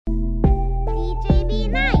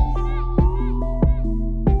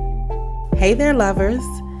Hey there, lovers.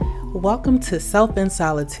 Welcome to Self in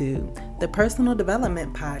Solitude, the personal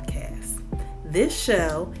development podcast. This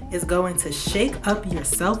show is going to shake up your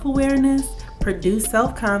self-awareness, produce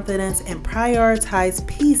self-confidence, and prioritize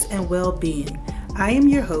peace and well-being. I am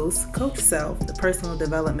your host, Coach Self, the personal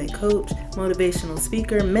development coach, motivational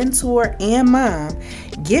speaker, mentor, and mom.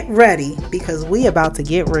 Get ready because we about to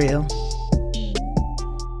get real.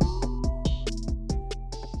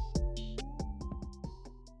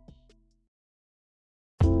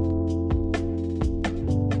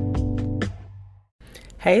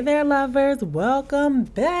 Hey there, lovers. Welcome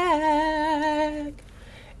back.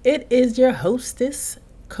 It is your hostess,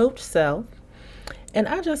 Coach Self, and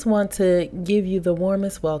I just want to give you the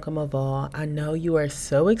warmest welcome of all. I know you are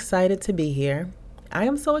so excited to be here. I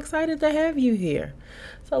am so excited to have you here.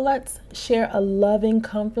 So let's share a loving,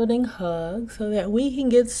 comforting hug so that we can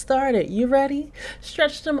get started. You ready?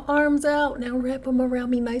 Stretch them arms out. Now wrap them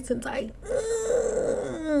around me nice and tight.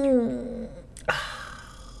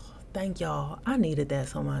 Thank y'all. I needed that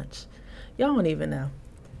so much. Y'all don't even know.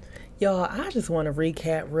 Y'all, I just want to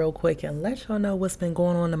recap real quick and let y'all know what's been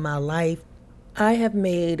going on in my life. I have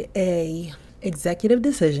made a executive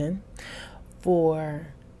decision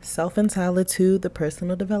for Self in Solitude, the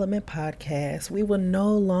personal development podcast. We will no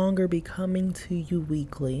longer be coming to you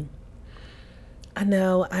weekly. I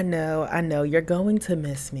know. You're going to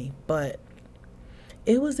miss me, but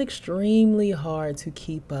it was extremely hard to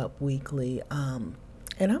keep up weekly.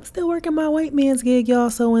 And I'm still working my white man's gig,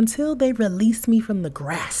 y'all. So until they release me from the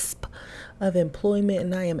grasp of employment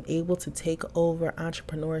and I am able to take over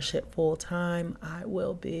entrepreneurship full time, I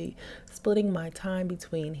will be splitting my time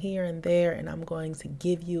between here and there. And I'm going to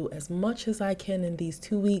give you as much as I can in these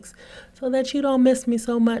 2 weeks so that you don't miss me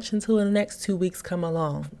so much until the next 2 weeks come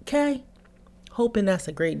along. Okay? Hoping that's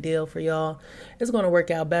a great deal for y'all. It's going to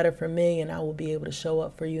work out better for me and I will be able to show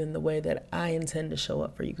up for you in the way that I intend to show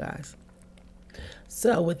up for you guys.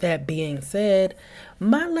 So with that being said,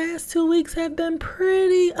 my last 2 weeks have been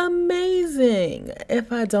pretty amazing.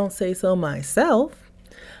 If I don't say so myself,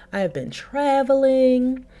 I have been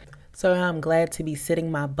traveling. So I'm glad to be sitting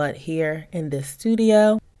my butt here in this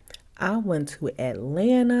studio. I went to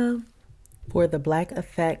Atlanta for the Black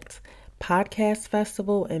Effect Podcast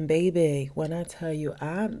Festival. And baby, when I tell you,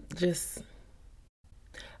 I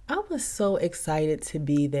was so excited to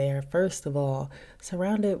be there. First of all,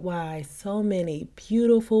 surrounded by so many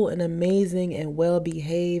beautiful and amazing and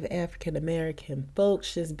well-behaved African-American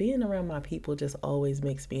folks. Just being around my people just always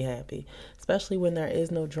makes me happy, especially when there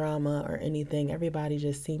is no drama or anything. Everybody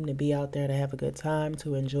just seemed to be out there to have a good time,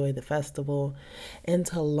 to enjoy the festival, and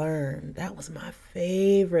to learn. That was my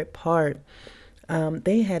favorite part.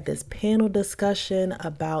 They had this panel discussion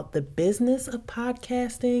about the business of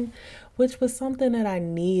podcasting, which was something that I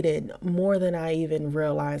needed more than I even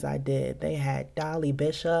realized I did. They had Dolly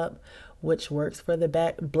Bishop, which works for the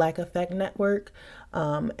Black Effect Network,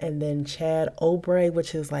 and then Chad Obrey,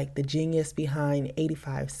 which is like the genius behind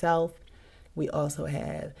 85 South. We also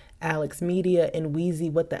have Alex Media and Wheezy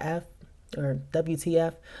What the F, or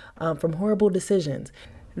WTF, from Horrible Decisions.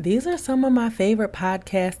 These are some of my favorite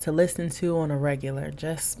podcasts to listen to on a regular.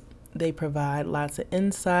 They provide lots of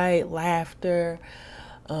insight, laughter,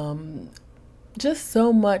 just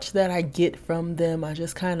so much that I get from them. I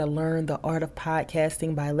just kind of learned the art of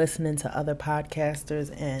podcasting by listening to other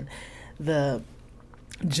podcasters and the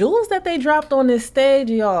jewels that they dropped on this stage,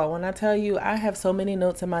 y'all. When I tell you, I have so many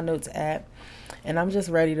notes in my notes app. And I'm just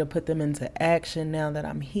ready to put them into action now that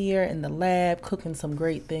I'm here in the lab cooking some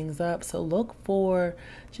great things up. So look for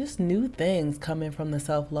just new things coming from the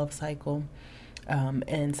Self-Love Cycle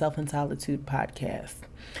and Self in Solitude podcast.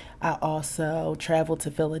 I also traveled to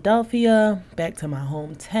Philadelphia, back to my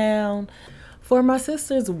hometown, for my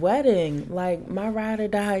sister's wedding. Like, my ride or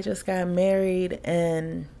die just got married,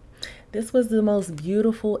 and this was the most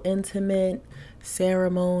beautiful, intimate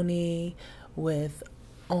ceremony with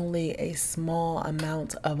only a small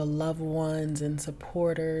amount of loved ones and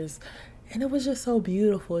supporters. And it was just so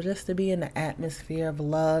beautiful just to be in the atmosphere of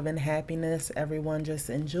love and happiness, everyone just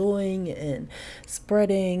enjoying and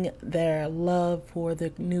spreading their love for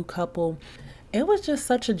the new couple. It was just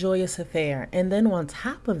such a joyous affair. And then on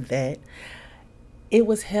top of that, it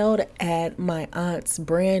was held at my aunt's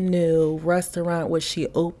brand new restaurant, which she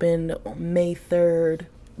opened May 3rd.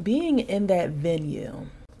 Being in that venue,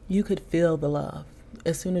 you could feel the love.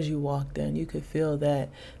 As soon as you walked in, you could feel that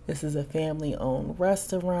this is a family-owned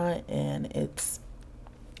restaurant and it's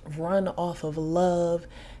run off of love,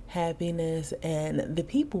 happiness, and the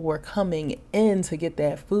people were coming in to get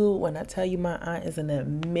that food. When I tell you, my aunt is an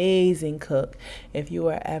amazing cook. If you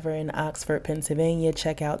are ever in Oxford, Pennsylvania,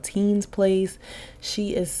 check out Teen's Place.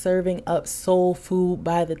 She is serving up soul food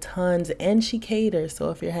by the tons, and she caters. So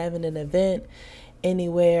if you're having an event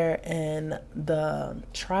anywhere in the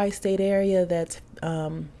tri-state area, that's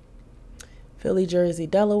Philly, Jersey,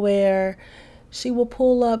 Delaware, she will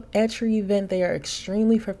pull up at your event. They are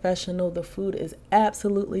extremely professional. The food is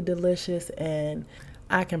absolutely delicious, and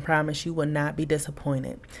I can promise you will not be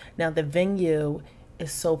disappointed. Now, the venue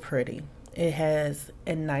is so pretty. It has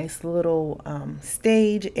a nice little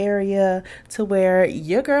stage area to where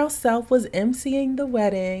your girl self was emceeing the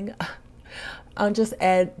wedding. I'll just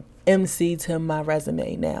add MC to my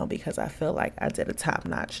resume now because I feel like I did a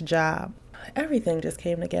top-notch job. Everything just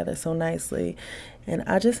came together so nicely, and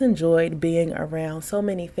I just enjoyed being around so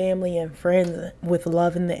many family and friends with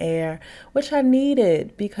love in the air, which I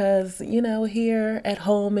needed because, you know, here at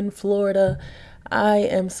home in Florida, I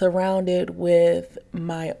am surrounded with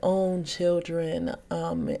my own children,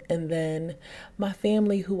 and then my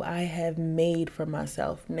family who I have made for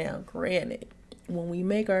myself. Now, granted, when we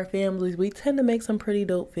make our families, we tend to make some pretty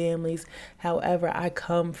dope families. However, I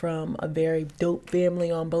come from a very dope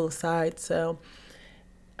family on both sides. So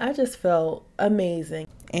I just felt amazing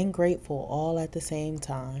and grateful all at the same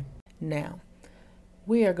time. Now,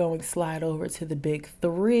 we are going to slide over to the big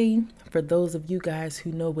three. For those of you guys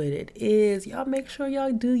who know what it is, y'all make sure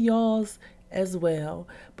y'all do y'all's as well.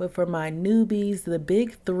 But for my newbies, the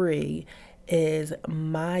big three is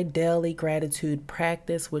my daily gratitude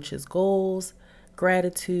practice, which is goals,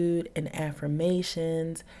 gratitude, and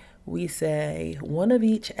affirmations. We say one of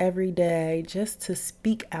each every day just to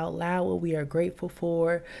speak out loud what we are grateful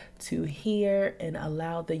for, to hear and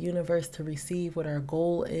allow the universe to receive what our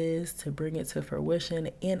goal is, to bring it to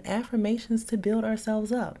fruition, and affirmations to build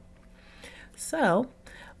ourselves up. So,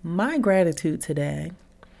 my gratitude today,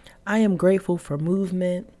 I am grateful for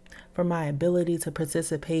movement, for my ability to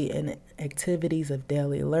participate in activities of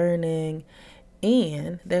daily learning,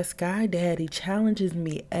 and that Sky Daddy challenges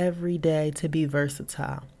me every day to be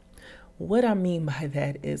versatile. What I mean by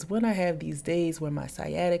that is when I have these days where my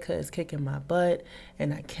sciatica is kicking my butt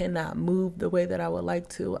and I cannot move the way that I would like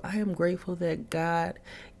to, I am grateful that God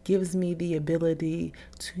gives me the ability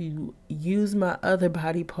to use my other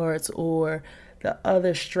body parts or the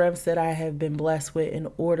other strengths that I have been blessed with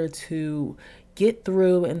in order to get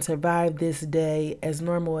through and survive this day as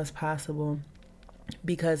normal as possible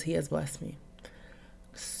because He has blessed me.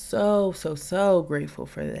 So grateful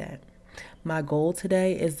for that. My goal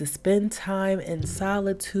today is to spend time in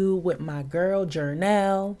solitude with my girl,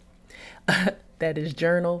 Journal. That is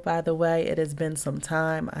journal, by the way. It has been some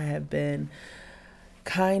time. I have been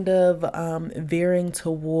kind of veering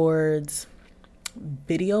towards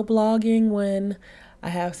video blogging when I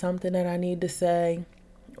have something that I need to say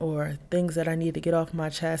or things that I need to get off my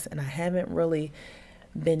chest, and I haven't really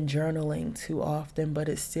been journaling too often, but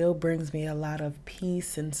it still brings me a lot of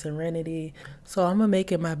peace and serenity. So I'm gonna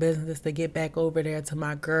make it my business to get back over there to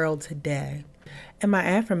my girl today. And my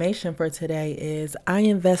affirmation for today is I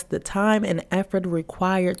invest the time and effort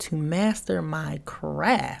required to master my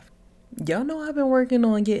craft. Y'all know I've been working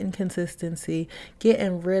on getting consistency,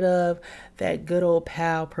 getting rid of that good old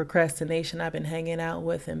pal procrastination I've been hanging out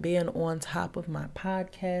with, and being on top of my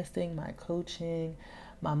podcasting, my coaching,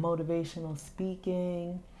 my motivational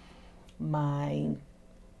speaking, my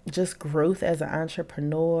just growth as an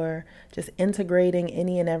entrepreneur, just integrating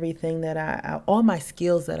any and everything that all my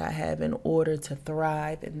skills that I have in order to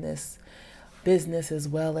thrive in this business, as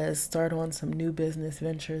well as start on some new business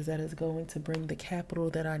ventures that is going to bring the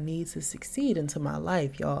capital that I need to succeed into my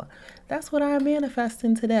life, y'all. That's what I'm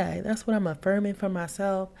manifesting today. That's what I'm affirming for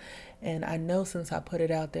myself. And I know since I put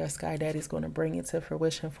it out there, Sky Daddy's going to bring it to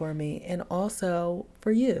fruition for me and also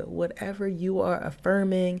for you. Whatever you are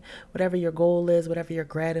affirming, whatever your goal is, whatever your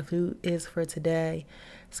gratitude is for today,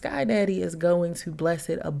 Sky Daddy is going to bless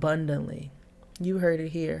it abundantly. You heard it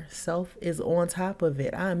here. Self is on top of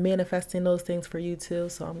it. I'm manifesting those things for you too.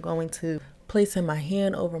 So I'm going to placing my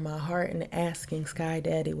hand over my heart and asking Sky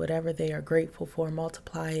Daddy whatever they are grateful for,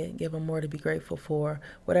 multiply it, give them more to be grateful for.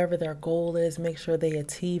 Whatever their goal is, make sure they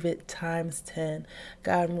achieve it times 10.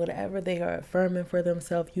 God, whatever they are affirming for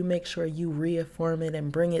themselves, you make sure you reaffirm it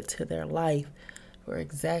and bring it to their life for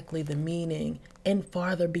exactly the meaning and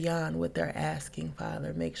farther beyond what they're asking,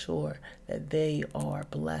 Father. Make sure that they are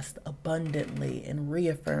blessed abundantly and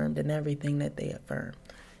reaffirmed in everything that they affirm.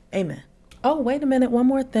 Amen. Oh, wait a minute. One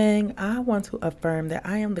more thing. I want to affirm that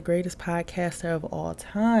I am the greatest podcaster of all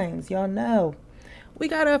times. Y'all know we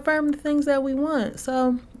got to affirm the things that we want.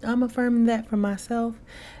 So I'm affirming that for myself.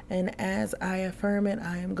 And as I affirm it,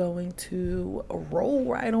 I am going to roll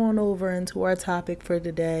right on over into our topic for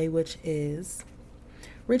today, which is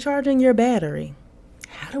recharging your battery.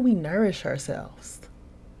 How do we nourish ourselves?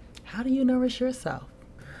 How do you nourish yourself?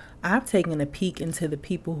 I've taken a peek into the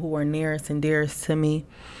people who are nearest and dearest to me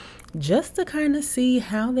just to kind of see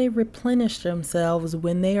how they replenish themselves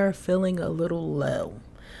when they are feeling a little low.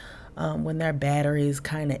 When their battery is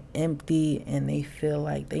kind of empty and they feel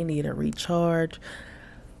like they need a recharge.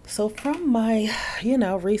 So from my,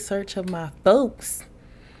 research of my folks,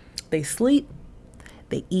 they sleep,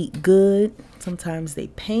 they eat good, sometimes they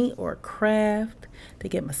paint or craft, they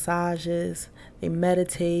get massages, they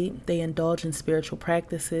meditate, they indulge in spiritual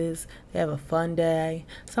practices, they have a fun day.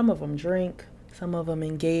 Some of them drink, some of them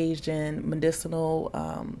engaged in medicinal,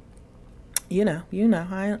 I'm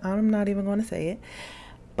not even going to say it.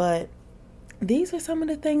 But these are some of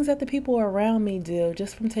the things that the people around me do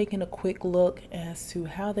just from taking a quick look as to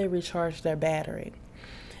how they recharge their battery.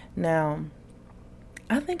 Now,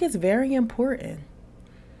 I think it's very important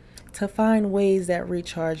to find ways that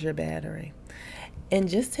recharge your battery. And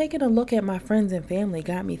just taking a look at my friends and family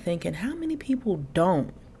got me thinking, how many people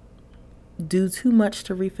don't do too much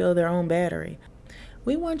to refill their own battery?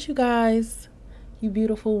 We want you guys, you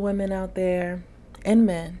beautiful women out there and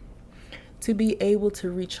men, to be able to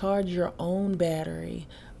recharge your own battery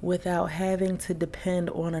without having to depend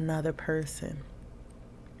on another person.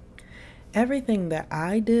 Everything that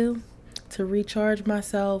I do to recharge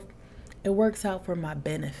myself, it works out for my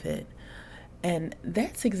benefit. And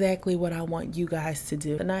that's exactly what I want you guys to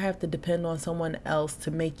do. To not have to depend on someone else to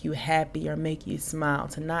make you happy or make you smile.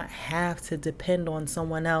 To not have to depend on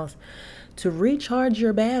someone else to recharge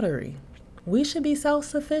your battery. We should be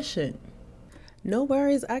self-sufficient. No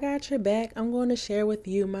worries, I got your back. I'm going to share with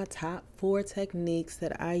you my top 4 techniques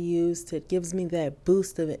that I use that gives me that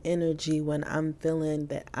boost of energy when I'm feeling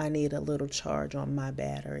that I need a little charge on my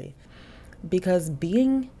battery. Because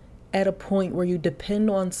being at a point where you depend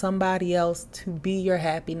on somebody else to be your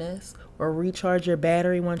happiness or recharge your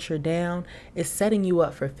battery once you're down is setting you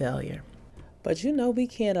up for failure. But we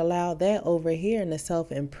can't allow that over here in the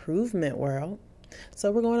self-improvement world.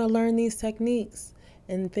 So we're going to learn these techniques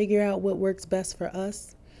and figure out what works best for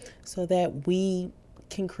us so that we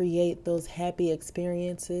can create those happy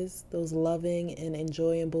experiences, those loving and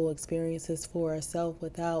enjoyable experiences for ourselves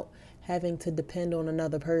without having to depend on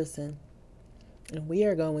another person. And we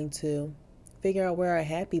are going to figure out where our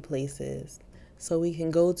happy place is so we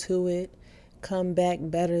can go to it, come back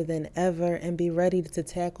better than ever, and be ready to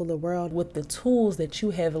tackle the world with the tools that you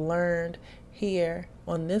have learned here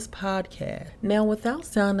on this podcast. Now, without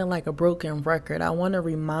sounding like a broken record, I want to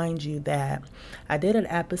remind you that I did an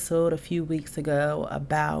episode a few weeks ago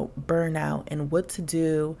about burnout and what to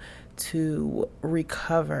do to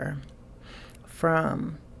recover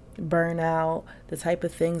from burnout, the type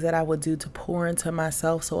of things that I would do to pour into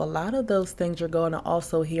myself. So a lot of those things you're going to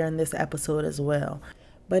also hear in this episode as well.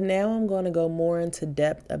 But now I'm going to go more into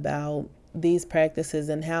depth about these practices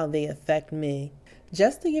and how they affect me,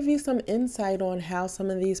 just to give you some insight on how some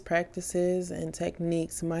of these practices and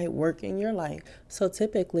techniques might work in your life. So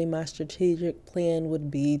typically my strategic plan would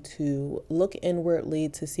be to look inwardly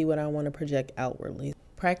to see what I want to project outwardly.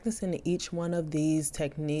 Practicing each one of these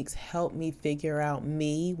techniques helped me figure out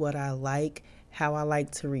me, what I like, how I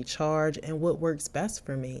like to recharge, and what works best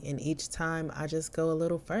for me. And each time I just go a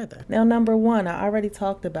little further. Now, number 1, I already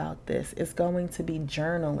talked about this. It's going to be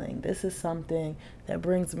journaling. This is something that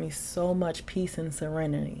brings me so much peace and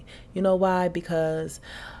serenity. You know why? Because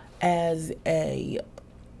as a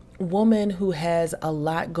woman who has a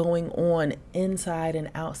lot going on inside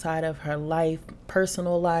and outside of her life,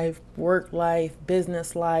 personal life, work life,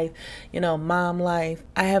 business life, mom life,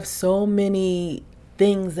 I have so many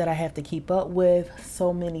things that I have to keep up with,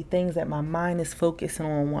 so many things that my mind is focusing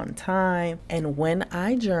on one time. And when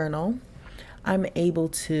I journal, I'm able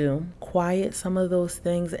to quiet some of those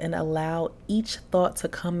things and allow each thought to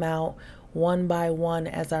come out one by one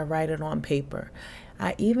as I write it on paper.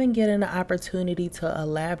 I even get an opportunity to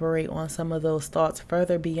elaborate on some of those thoughts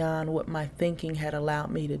further beyond what my thinking had allowed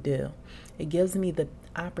me to do. It gives me the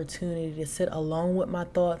opportunity to sit alone with my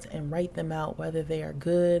thoughts and write them out, whether they are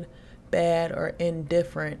good, bad, or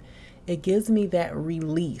indifferent. It gives me that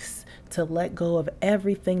release to let go of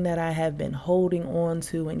everything that I have been holding on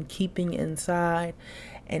to and keeping inside.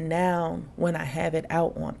 And now when I have it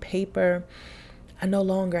out on paper, I no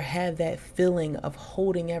longer have that feeling of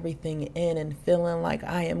holding everything in and feeling like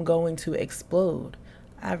I am going to explode.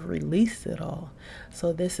 I've released it all.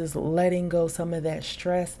 So this is letting go some of that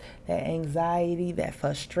stress, that anxiety, that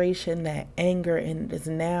frustration, that anger, and it is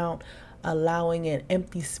now allowing an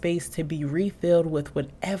empty space to be refilled with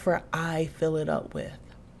whatever I fill it up with.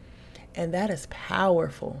 And that is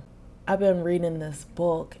powerful. I've been reading this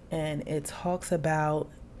book and it talks about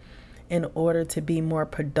in order to be more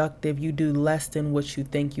productive, you do less than what you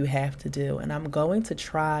think you have to do. And I'm going to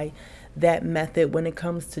try that method when it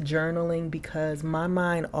comes to journaling because my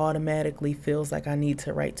mind automatically feels like I need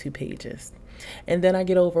to write 2 pages. And then I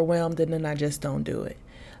get overwhelmed and then I just don't do it.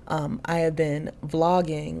 I have been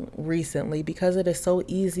vlogging recently because it is so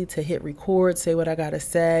easy to hit record, say what I gotta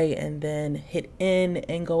say, and then hit end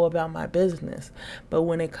and go about my business. But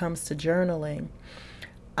when it comes to journaling,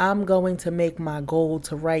 I'm going to make my goal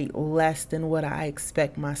to write less than what I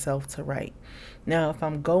expect myself to write. Now, if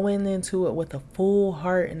I'm going into it with a full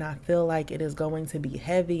heart and I feel like it is going to be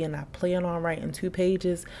heavy and I plan on writing 2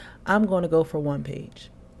 pages, I'm going to go for 1 page.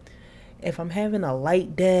 If I'm having a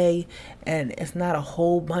light day and it's not a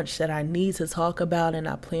whole bunch that I need to talk about and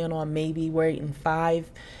I plan on maybe writing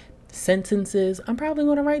 5 sentences, I'm probably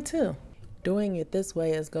going to write 2. Doing it this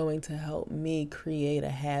way is going to help me create a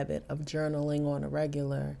habit of journaling on a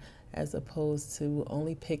regular as opposed to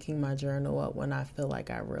only picking my journal up when I feel like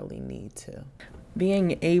I really need to.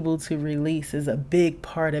 Being able to release is a big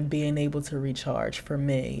part of being able to recharge for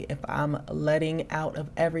me. If I'm letting out of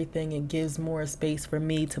everything, it gives more space for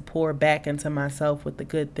me to pour back into myself with the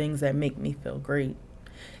good things that make me feel great.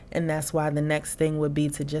 And that's why the next thing would be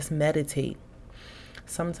to just meditate.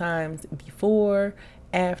 Sometimes before,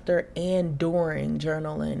 after, and during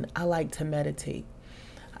journaling, I like to meditate.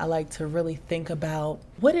 I like to really think about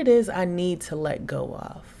what it is I need to let go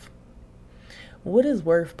of. What is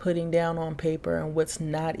worth putting down on paper and what's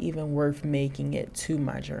not even worth making it to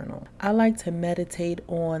my journal. I like to meditate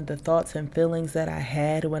on the thoughts and feelings that I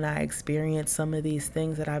had when I experienced some of these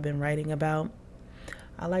things that I've been writing about.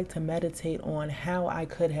 I like to meditate on how I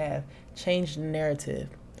could have changed the narrative,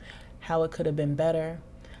 how it could have been better,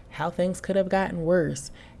 how things could have gotten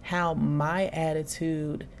worse, how my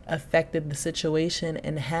attitude affected the situation,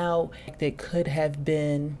 and how it could have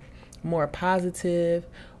been more positive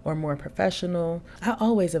or more professional. I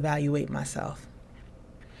always evaluate myself.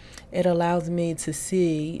 It allows me to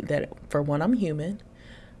see that, for one, I'm human.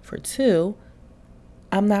 For two,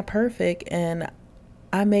 I'm not perfect and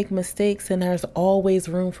I make mistakes and there's always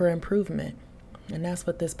room for improvement. And that's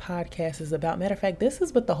what this podcast is about. Matter of fact, this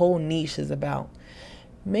is what the whole niche is about.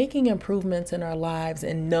 Making improvements in our lives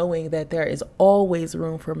and knowing that there is always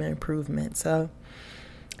room for improvement. So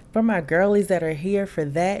for my girlies that are here for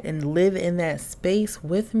that and live in that space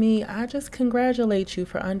with me, I just congratulate you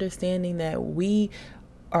for understanding that we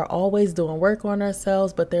are always doing work on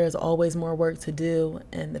ourselves, but there is always more work to do.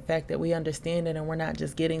 And the fact that we understand it and we're not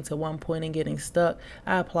just getting to one point and getting stuck,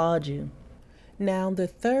 I applaud you. Now, the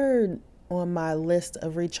third on my list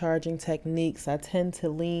of recharging techniques I tend to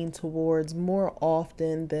lean towards more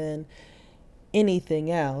often than anything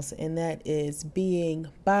else, and that is being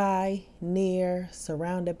by, near,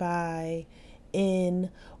 surrounded by, in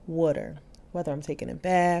water. Whether I'm taking a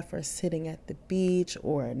bath or sitting at the beach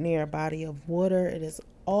or near a body of water, it is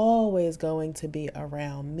always going to be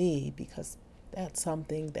around me because that's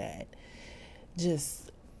something that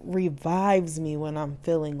just revives me when I'm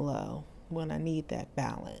feeling low, when I need that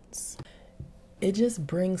balance. It just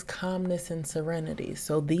brings calmness and serenity.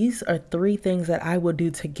 So these are 3 things that I will do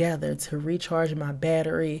together to recharge my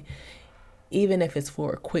battery, even if it's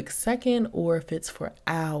for a quick second or if it's for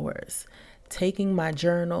hours. Taking my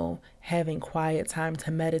journal, having quiet time to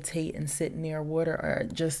meditate and sit near water are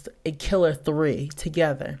just a killer 3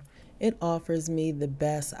 together. It offers me the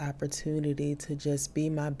best opportunity to just be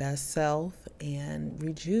my best self and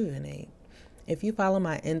rejuvenate. If you follow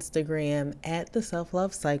my Instagram at the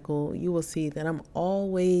Self-Love Cycle, you will see that I'm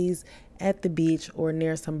always at the beach or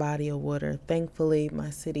near some body of water. Thankfully,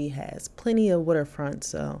 my city has plenty of waterfront,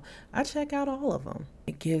 so I check out all of them.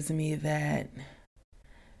 It gives me that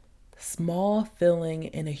small feeling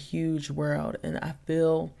in a huge world, and I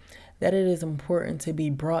feel that it is important to be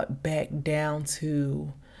brought back down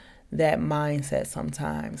to that mindset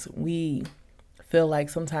sometimes. We feel like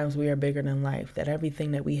sometimes we are bigger than life, that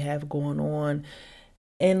everything that we have going on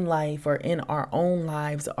in life or in our own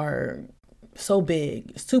lives are so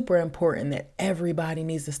big, super important that everybody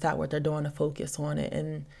needs to stop what they're doing to focus on it.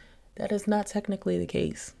 And that is not technically the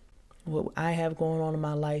case. What I have going on in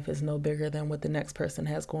my life is no bigger than what the next person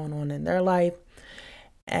has going on in their life.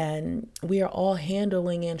 And we are all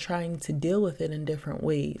handling and trying to deal with it in different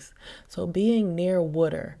ways. So being near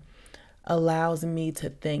water, allows me to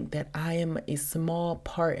think that I am a small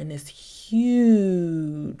part in this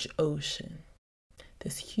huge ocean,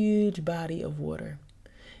 this huge body of water.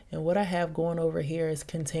 And what I have going over here is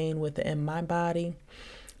contained within my body,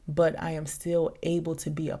 but I am still able to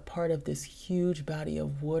be a part of this huge body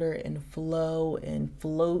of water and flow and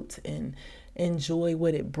float and enjoy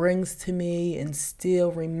what it brings to me, and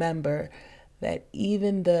still remember that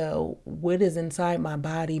even though what is inside my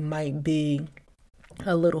body might be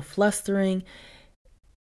a little flustering,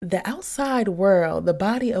 the outside world, the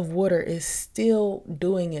body of water, is still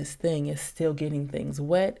doing its thing. It's still getting things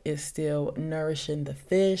wet. It's still nourishing the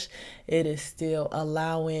fish. It is still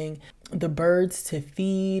allowing the birds to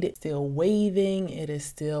feed. It's still waving. It is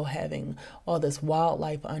still having all this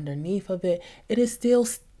wildlife underneath of it. It is still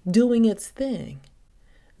doing its thing,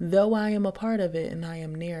 though I am a part of it and I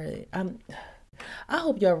am near it. I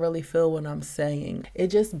hope y'all really feel what I'm saying. It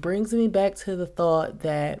just brings me back to the thought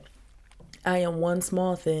that I am one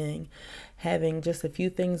small thing, having just a few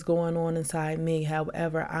things going on inside me.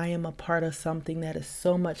 However, I am a part of something that is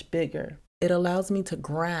so much bigger. It allows me to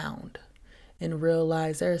ground and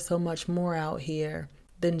realize there's so much more out here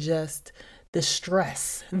than just the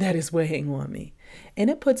stress that is weighing on me. And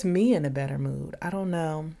it puts me in a better mood. I don't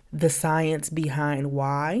know the science behind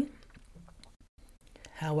why.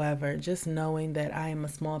 However, just knowing that I am a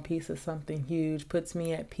small piece of something huge puts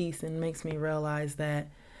me at peace and makes me realize that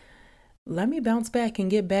let me bounce back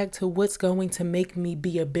and get back to what's going to make me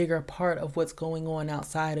be a bigger part of what's going on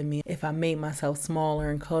outside of me. If I made myself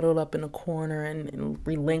smaller and cuddled up in a corner and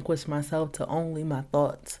relinquished myself to only my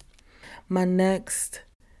thoughts. My next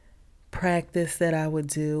practice that I would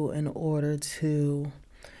do in order to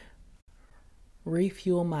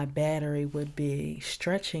refuel my battery would be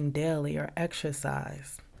stretching daily or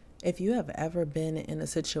exercise. If you have ever been in a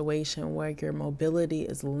situation where your mobility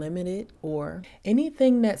is limited, or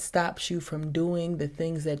anything that stops you from doing the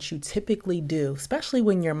things that you typically do, especially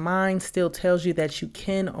when your mind still tells you that you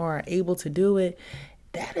can or are able to do it,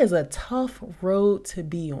 that is a tough road to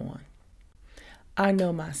be on. I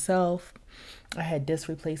know myself, I had disc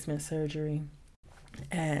replacement surgery,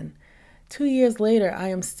 and 2 years later, I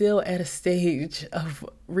am still at a stage of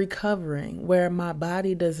recovering where my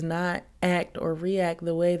body does not act or react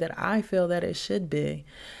the way that I feel that it should be.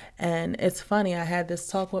 And it's funny, I had this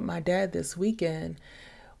talk with my dad this weekend.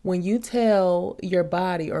 When you tell your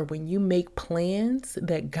body, or when you make plans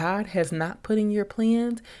that God has not put in your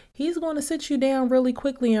plans, he's going to sit you down really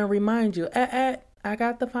quickly and remind you, I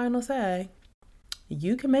got the final say.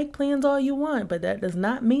 You can make plans all you want, but that does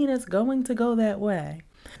not mean it's going to go that way.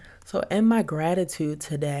 So in my gratitude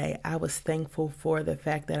today, I was thankful for the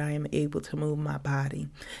fact that I am able to move my body.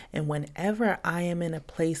 And whenever I am in a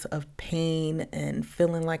place of pain and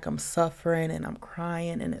feeling like I'm suffering and I'm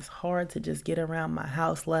crying and it's hard to just get around my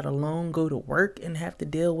house, let alone go to work and have to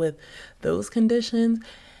deal with those conditions,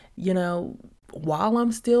 while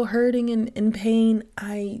I'm still hurting and in pain,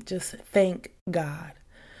 I just thank God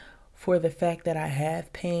for the fact that I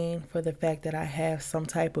have pain, for the fact that I have some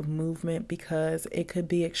type of movement, because it could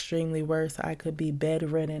be extremely worse. I could be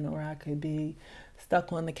bedridden, or I could be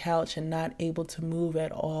stuck on the couch and not able to move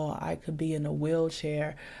at all. I could be in a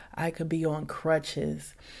wheelchair. I could be on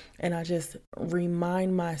crutches. And I just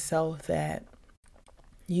remind myself that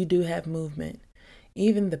you do have movement.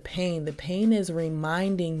 Even the pain is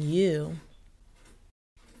reminding you.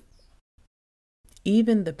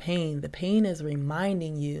 Even the pain is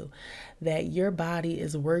reminding you that your body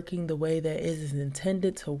is working the way that it is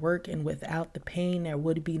intended to work, and without the pain, there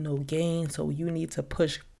would be no gain. So you need to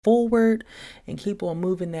push forward and keep on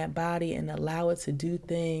moving that body and allow it to do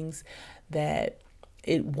things that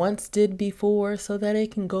it once did before, so that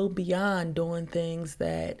it can go beyond doing things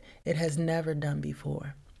that it has never done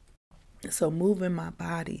before. So moving my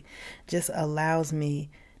body just allows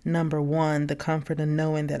me, number one, the comfort of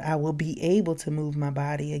knowing that I will be able to move my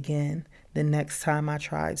body again the next time I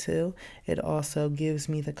try to. It also gives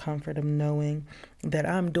me the comfort of knowing that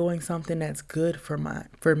I'm doing something that's good for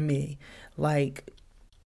me, like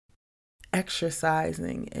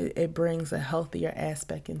exercising. It brings a healthier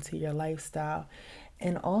aspect into your lifestyle.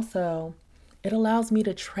 And also, it allows me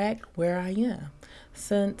to track where I am.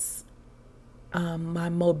 Since my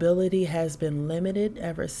mobility has been limited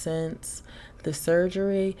ever since the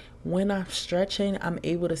surgery, when I'm stretching, I'm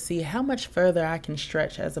able to see how much further I can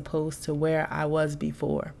stretch as opposed to where I was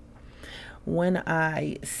before. When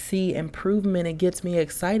I see improvement, it gets me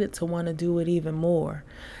excited to want to do it even more.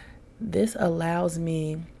 This allows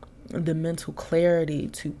me the mental clarity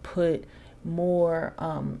to put more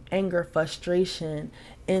anger, frustration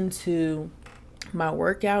into my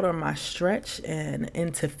workout or my stretch,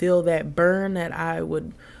 and to feel that burn that I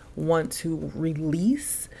would want to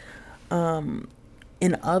release.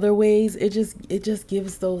 In other ways, it just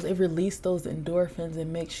gives those, it releases those endorphins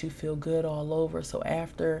and makes you feel good all over. So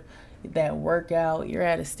after that workout, you're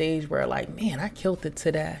at a stage where like, man, I killed it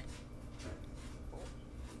today.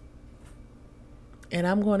 And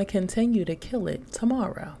I'm going to continue to kill it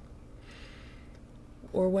tomorrow.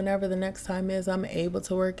 Or whenever the next time is I'm able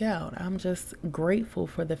to work out. I'm just grateful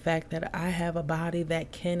for the fact that I have a body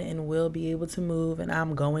that can and will be able to move, and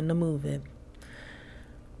I'm going to move it.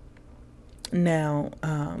 Now,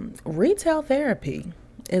 retail therapy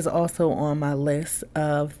is also on my list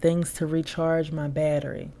of things to recharge my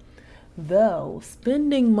battery. Though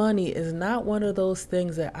spending money is not one of those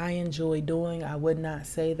things that I enjoy doing, I would not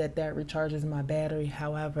say that that recharges my battery.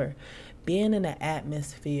 However, being in an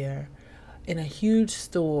atmosphere, in a huge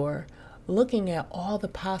store, looking at all the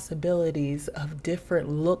possibilities of different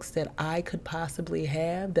looks that I could possibly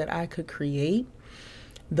have, that I could create,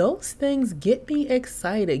 those things get me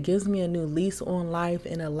excited, gives me a new lease on life,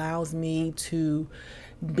 and allows me to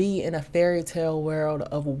be in a fairy tale world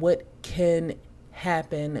of what can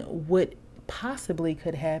happen, what possibly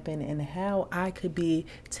could happen, and how I could be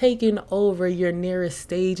taking over your nearest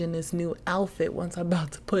stage in this new outfit once I'm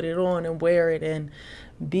about to put it on and wear it and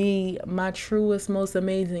be my truest, most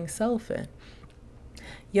amazing self in.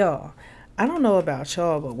 Y'all, I don't know about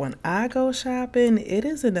y'all, but when I go shopping, it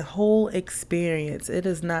is a whole experience. It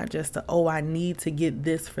is not just oh, I need to get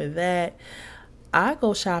this for that. I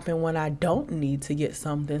go shopping when I don't need to get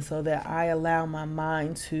something so that I allow my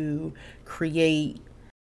mind to create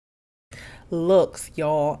looks,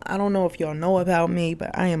 y'all. I don't know if y'all know about me,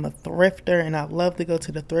 but I am a thrifter and I love to go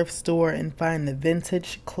to the thrift store and find the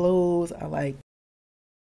vintage clothes. I like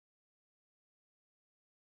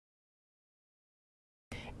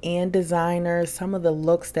and designers. Some of the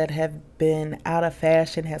looks that have been out of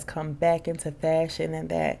fashion has come back into fashion, and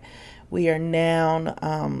that we are now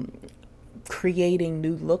creating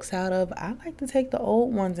new looks out of. I like to take the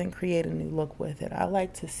old ones and create a new look with it. I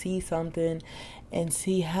like to see something and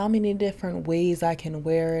see how many different ways I can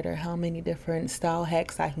wear it, or how many different style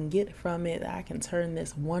hacks I can get from it. I can turn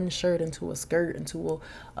this one shirt into a skirt, into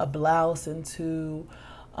a blouse, into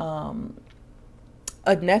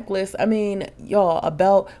a necklace. I mean, y'all, a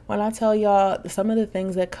belt. When I tell y'all, some of the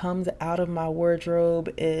things that comes out of my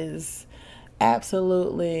wardrobe is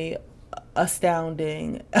absolutely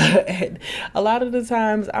astounding. And a lot of the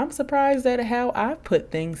times I'm surprised at how I put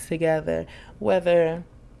things together, whether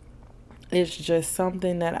it's just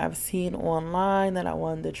something that I've seen online that I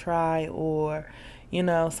wanted to try, or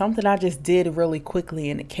something I just did really quickly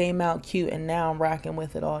and it came out cute and now I'm rocking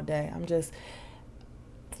with it all day. I'm just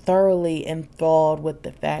thoroughly enthralled with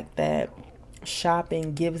the fact that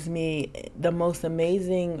shopping gives me the most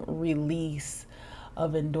amazing release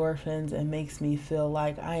of endorphins and makes me feel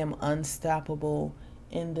like I am unstoppable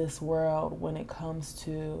in this world when it comes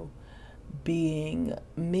to being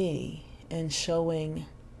me and showing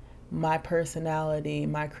my personality,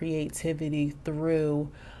 my creativity through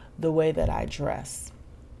the way that I dress.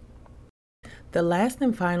 The last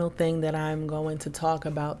and final thing that I'm going to talk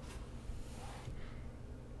about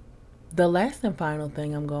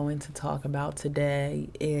today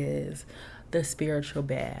is the spiritual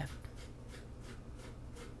bath.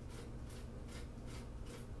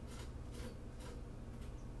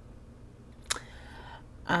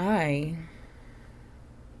 I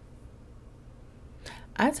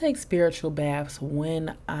take spiritual baths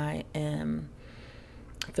when I am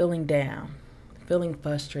feeling down, feeling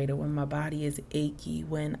frustrated, when my body is achy,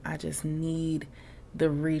 when I just need the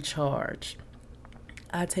recharge.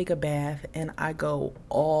 I take a bath and I go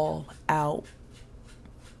all out.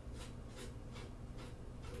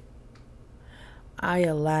 I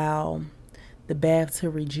allow the bath to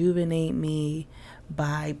rejuvenate me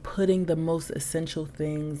by putting the most essential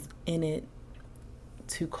things in it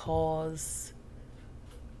to cause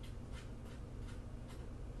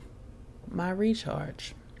my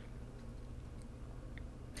recharge.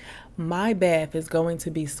 My bath is going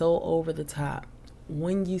to be so over the top.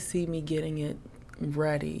 When you see me getting it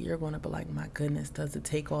ready, you're going to be like, my goodness, does it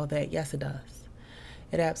take all that? Yes, it does.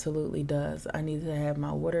 It absolutely does. I need to have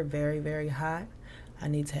my water very, very hot. I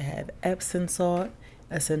need to have Epsom salt,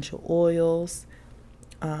 essential oils,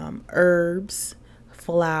 herbs,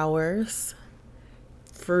 flowers,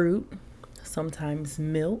 fruit, sometimes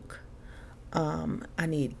milk. I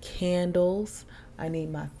need candles. I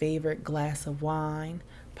need my favorite glass of wine,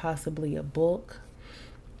 possibly a book,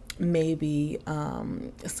 maybe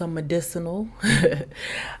some medicinal.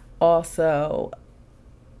 Also,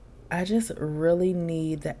 I just really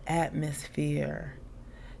need the atmosphere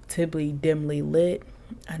to be dimly lit.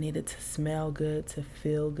 I needed to smell good, to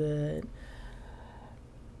feel good.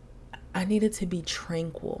 I needed to be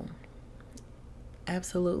tranquil,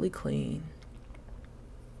 absolutely clean.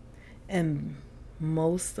 And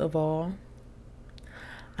most of all,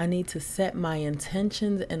 I need to set my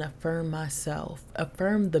intentions and affirm myself.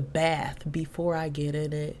 Affirm the bath before I get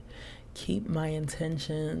in it. Keep my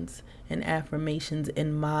intentions and affirmations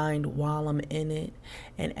in mind while I'm in it.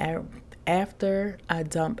 And after I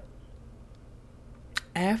dump,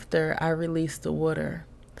 after I release the water,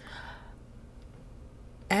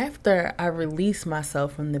 after I release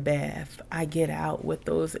myself from the bath, I get out with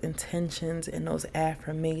those intentions and those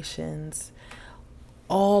affirmations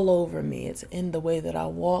all over me. It's in the way that I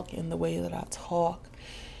walk, in the way that I talk.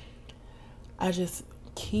 I just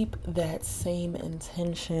keep that same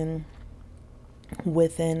intention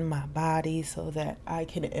within my body so that I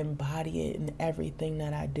can embody it in everything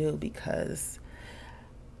that I do, because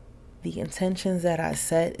the intentions that I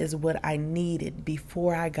set is what I needed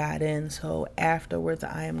before I got in. So afterwards,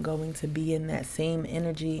 I am going to be in that same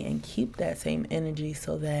energy and keep that same energy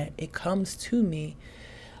so that it comes to me.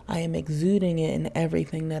 I am exuding it in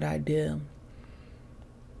everything that I do.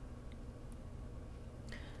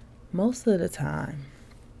 Most of the time,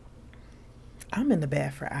 I'm in the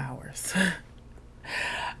bath for hours.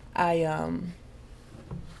 I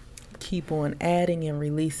keep on adding and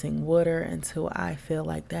releasing water until I feel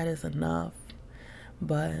like that is enough.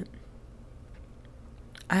 But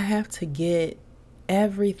I have to get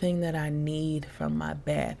everything that I need from my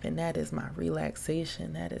bath, and that is my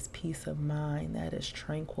relaxation, that is peace of mind, that is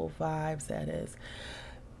tranquil vibes, that is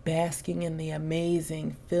basking in the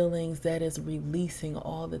amazing feelings, that is releasing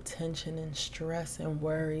all the tension and stress and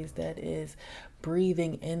worries, that is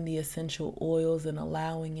breathing in the essential oils and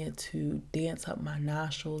allowing it to dance up my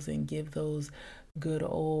nostrils and give those good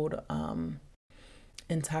old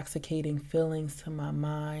intoxicating feelings to my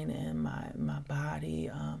mind and my body.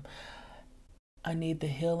 I need the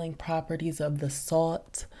healing properties of the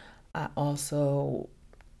salt. I also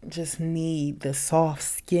just need the soft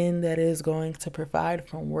skin that is going to provide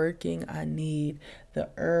from working. I need the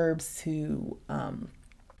herbs to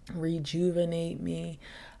rejuvenate me.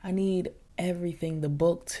 I need everything, the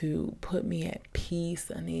book to put me at peace.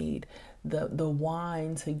 I need the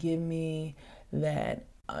wine to give me that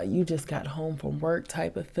you just got home from work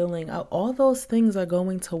type of feeling. All those things are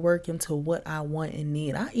going to work into what I want and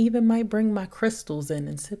need. I even might bring my crystals in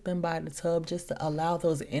and sit them by the tub just to allow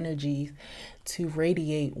those energies to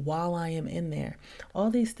radiate while I am in there. All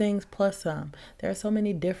these things plus some. There are so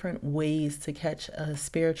many different ways to catch a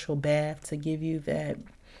spiritual bath to give you that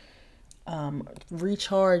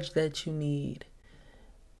recharge that you need.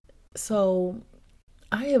 So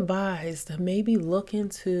I advise to maybe look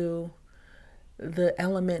into the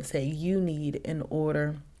elements that you need in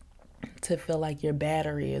order to feel like your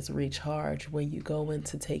battery is recharged when you go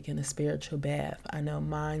into taking a spiritual bath. I know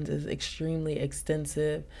mine is extremely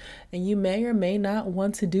extensive, and you may or may not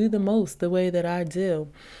want to do the most the way that I do.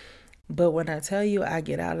 But when I tell you I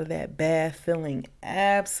get out of that bath feeling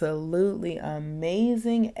absolutely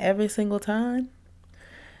amazing every single time,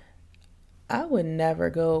 I would never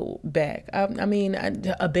go back. I mean,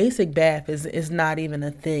 a basic bath is not even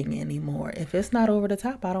a thing anymore. If it's not over the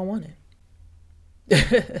top, I don't want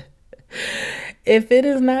it. If it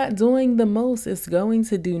is not doing the most, it's going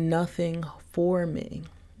to do nothing for me.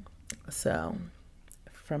 So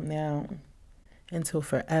from now until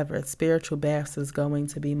forever, spiritual baths is going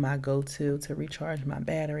to be my go-to to recharge my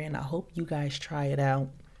battery. And I hope you guys try it out.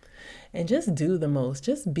 And just do the most.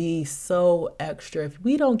 Just be so extra. If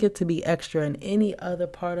we don't get to be extra in any other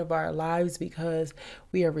part of our lives because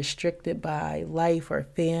we are restricted by life or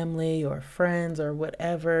family or friends or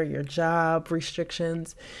whatever, your job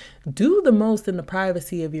restrictions, do the most in the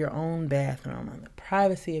privacy of your own bathroom, in the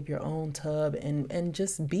privacy of your own tub, and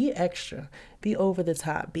just be extra. Be over the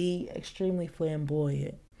top. Be extremely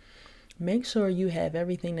flamboyant. Make sure you have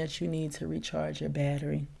everything that you need to recharge your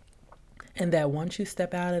battery. And that once you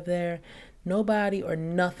step out of there, nobody or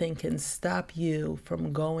nothing can stop you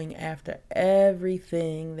from going after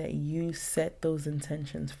everything that you set those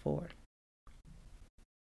intentions for.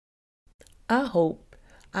 I hope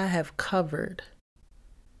I have covered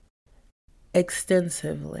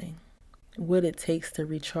extensively what it takes to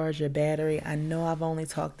recharge your battery. I know I've only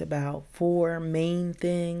talked about 4 main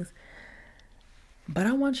things, but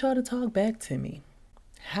I want y'all to talk back to me.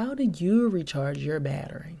 How do you recharge your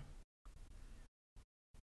battery?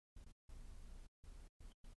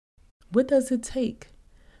 What does it take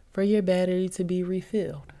for your battery to be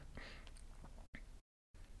refilled?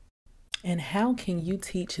 And how can you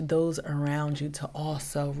teach those around you to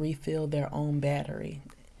also refill their own battery?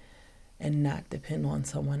 and not depend on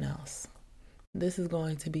someone else. This is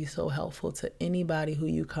going to be so helpful to anybody who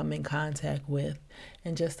you come in contact with.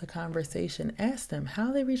 And just a conversation, ask them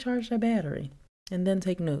how they recharge their battery and then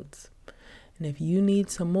take notes. And if you need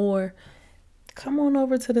some more, come on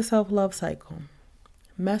over to the Self-Love Cycle.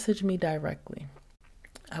 Message me directly.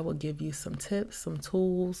 I will give you some tips, some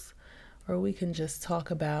tools, or we can just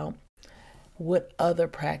talk about what other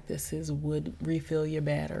practices would refill your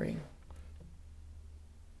battery.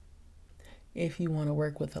 If you want to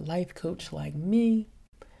work with a life coach like me,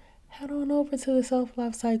 head on over to the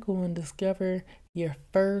Self-Love Cycle and discover your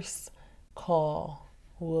first call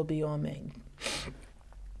will be on me.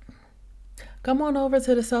 Come on over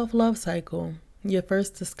to the Self-Love Cycle. Your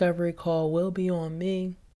first discovery call will be on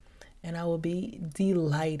me, and I will be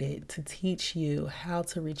delighted to teach you how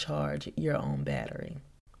to recharge your own battery.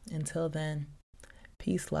 Until then,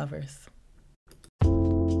 peace, lovers.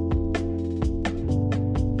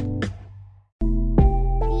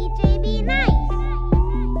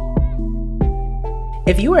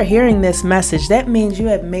 If you are hearing this message, that means you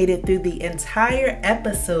have made it through the entire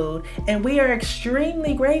episode, and we are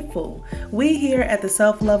extremely grateful. We here at the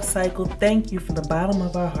Self-Love Cycle thank you from the bottom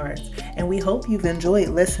of our hearts, and we hope you've enjoyed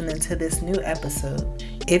listening to this new episode.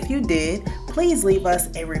 If you did, please leave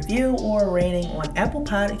us a review or a rating on Apple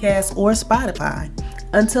Podcasts or Spotify.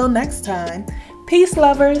 Until next time, peace,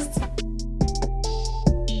 lovers.